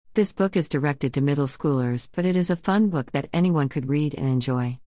This book is directed to middle schoolers, but it is a fun book that anyone could read and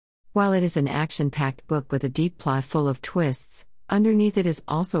enjoy. While it is an action-packed book with a deep plot full of twists, underneath it is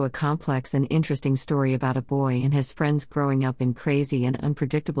also a complex and interesting story about a boy and his friends growing up in crazy and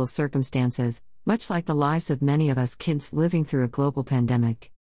unpredictable circumstances, much like the lives of many of us kids living through a global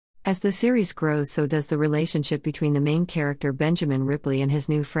pandemic. As the series grows, so does the relationship between the main character Benjamin Ripley and his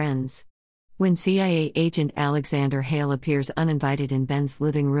new friends. When CIA agent Alexander Hale appears uninvited in Ben's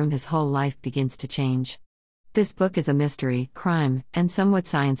living room, his whole life begins to change. This book is a mystery, crime, and somewhat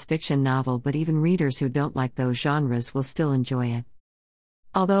science fiction novel, but even readers who don't like those genres will still enjoy it.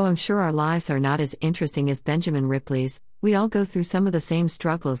 Although I'm sure our lives are not as interesting as Benjamin Ripley's, we all go through some of the same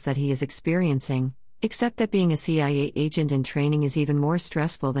struggles that he is experiencing, except that being a CIA agent in training is even more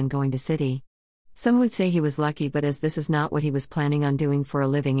stressful than going to city. Some would say he was lucky, but as this is not what he was planning on doing for a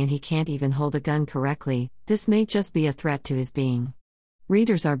living and he can't even hold a gun correctly, this may just be a threat to his being.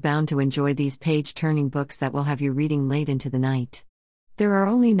 Readers are bound to enjoy these page-turning books that will have you reading late into the night. There are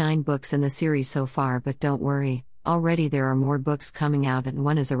only 9 books in the series so far, but don't worry, already there are more books coming out and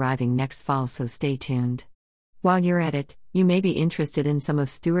one is arriving next fall, so stay tuned. While you're at it, you may be interested in some of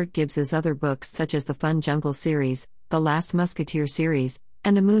Stuart Gibbs's other books, such as the Fun Jungle series, the Last Musketeer series,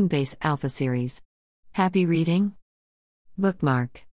 and the Moonbase Alpha series. Happy reading? Bookmark.